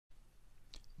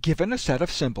Given a set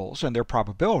of symbols and their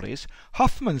probabilities,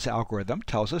 Huffman's algorithm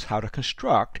tells us how to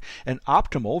construct an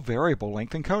optimal variable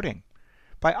length encoding.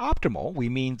 By optimal, we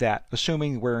mean that,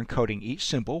 assuming we're encoding each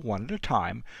symbol one at a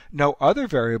time, no other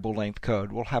variable length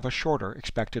code will have a shorter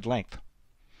expected length.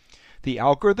 The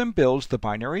algorithm builds the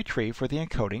binary tree for the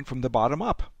encoding from the bottom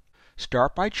up.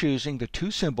 Start by choosing the two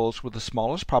symbols with the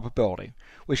smallest probability,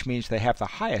 which means they have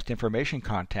the highest information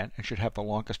content and should have the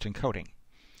longest encoding.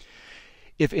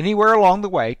 If anywhere along the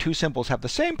way two symbols have the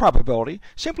same probability,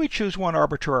 simply choose one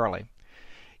arbitrarily.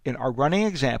 In our running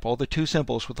example, the two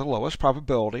symbols with the lowest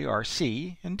probability are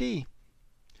C and D.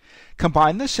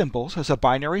 Combine the symbols as a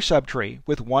binary subtree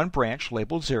with one branch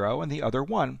labeled 0 and the other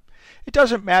 1. It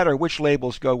doesn't matter which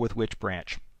labels go with which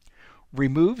branch.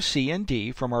 Remove C and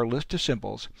D from our list of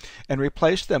symbols and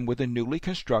replace them with a newly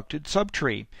constructed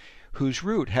subtree whose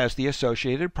root has the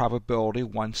associated probability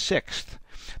 1/6,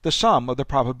 the sum of the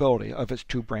probability of its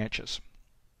two branches.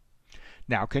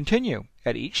 Now continue,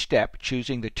 at each step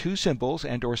choosing the two symbols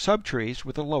and/or subtrees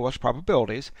with the lowest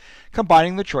probabilities,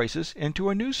 combining the choices into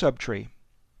a new subtree.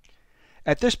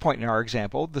 At this point in our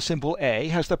example, the symbol A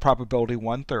has the probability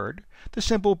 1/3, the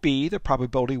symbol B the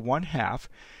probability 1/2,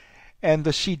 and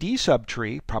the CD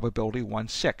subtree probability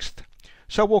 1/6.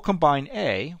 So we'll combine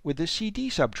A with the CD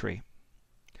subtree.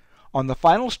 On the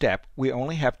final step, we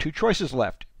only have two choices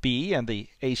left, B and the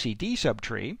ACD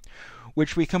subtree,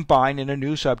 which we combine in a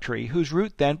new subtree whose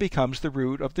root then becomes the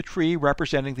root of the tree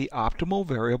representing the optimal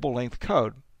variable length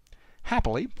code.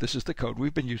 Happily, this is the code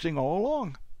we've been using all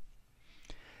along.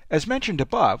 As mentioned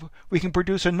above, we can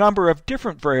produce a number of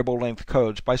different variable length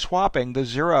codes by swapping the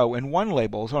 0 and 1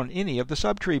 labels on any of the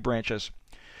subtree branches.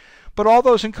 But all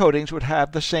those encodings would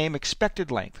have the same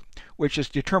expected length, which is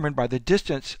determined by the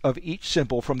distance of each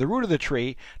symbol from the root of the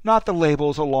tree, not the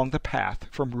labels along the path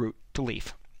from root to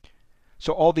leaf.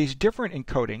 So all these different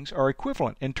encodings are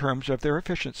equivalent in terms of their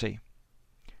efficiency.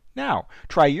 Now,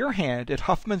 try your hand at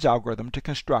Huffman's algorithm to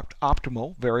construct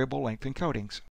optimal variable length encodings.